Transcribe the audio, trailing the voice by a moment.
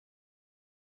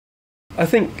I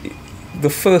think the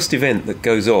first event that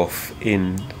goes off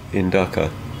in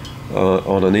Dhaka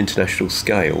on an international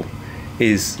scale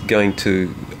is going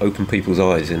to open people's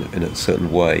eyes in a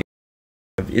certain way.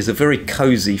 Is a very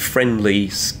cosy, friendly,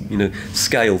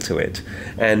 scale to it,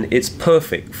 and it's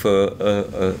perfect for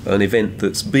an event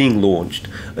that's being launched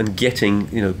and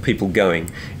getting people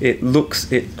going.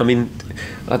 I mean,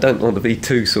 I don't want to be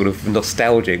too sort of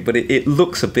nostalgic, but it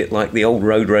looks a bit like the old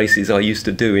road races I used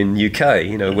to do in UK.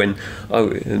 When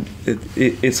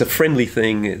it's a friendly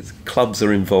thing. Clubs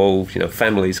are involved.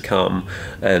 Families come,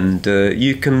 and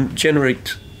you can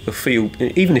generate a field,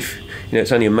 even if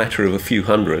it's only a matter of a few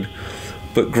hundred.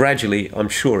 But gradually, I'm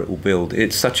sure it will build.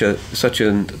 It's such a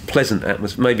pleasant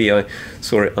atmosphere. Maybe I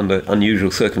saw it under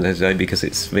unusual circumstances today because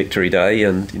it's Victory Day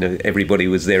and everybody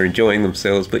was there enjoying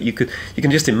themselves. But you can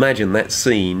just imagine that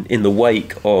scene in the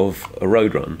wake of a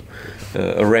road run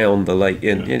around the lake.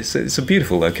 And it's a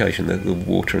beautiful location. The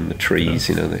water and the trees.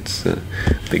 It's a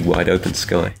big wide open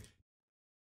sky.